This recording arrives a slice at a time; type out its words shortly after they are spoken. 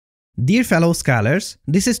Dear fellow scholars,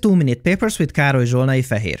 this is 2-Minute Papers with Károly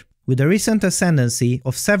Zsolnai-Fehér. With the recent ascendancy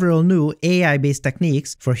of several new AI-based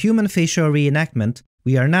techniques for human facial reenactment,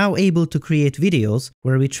 we are now able to create videos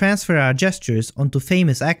where we transfer our gestures onto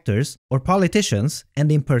famous actors or politicians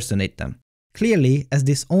and impersonate them. Clearly, as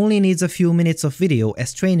this only needs a few minutes of video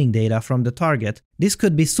as training data from the target, this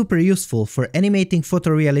could be super useful for animating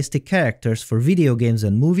photorealistic characters for video games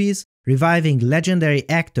and movies, reviving legendary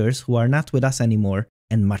actors who are not with us anymore,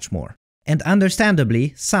 and much more. And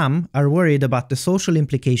understandably, some are worried about the social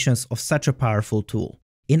implications of such a powerful tool.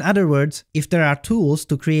 In other words, if there are tools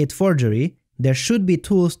to create forgery, there should be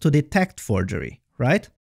tools to detect forgery, right?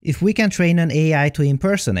 If we can train an AI to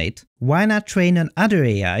impersonate, why not train another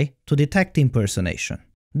AI to detect impersonation?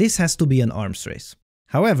 This has to be an arms race.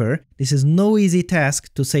 However, this is no easy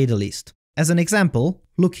task to say the least. As an example,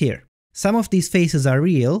 look here. Some of these faces are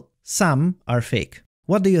real, some are fake.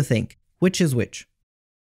 What do you think? Which is which?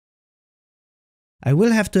 I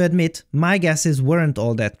will have to admit, my guesses weren't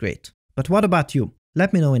all that great. But what about you?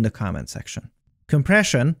 Let me know in the comment section.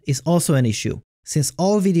 Compression is also an issue. Since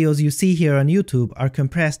all videos you see here on YouTube are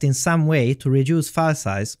compressed in some way to reduce file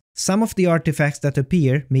size, some of the artifacts that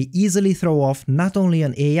appear may easily throw off not only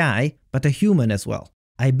an AI, but a human as well.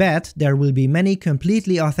 I bet there will be many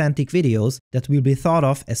completely authentic videos that will be thought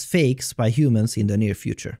of as fakes by humans in the near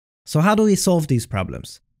future. So how do we solve these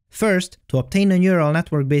problems? First, to obtain a neural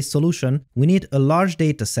network-based solution, we need a large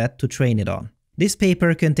dataset to train it on. This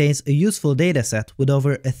paper contains a useful dataset with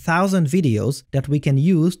over 1,000 videos that we can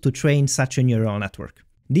use to train such a neural network.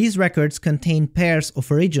 These records contain pairs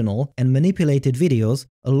of original and manipulated videos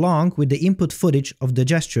along with the input footage of the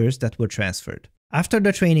gestures that were transferred. After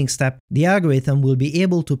the training step, the algorithm will be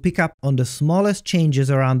able to pick up on the smallest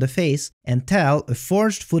changes around the face and tell a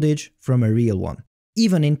forged footage from a real one,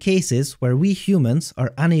 even in cases where we humans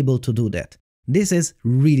are unable to do that. This is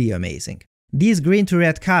really amazing. These green to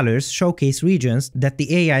red colors showcase regions that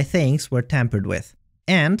the AI thinks were tampered with.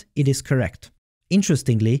 And it is correct.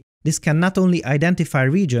 Interestingly, this can not only identify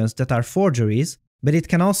regions that are forgeries, but it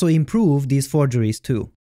can also improve these forgeries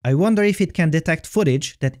too. I wonder if it can detect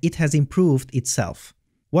footage that it has improved itself.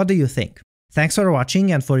 What do you think? Thanks for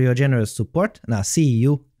watching and for your generous support, and I'll see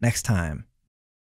you next time.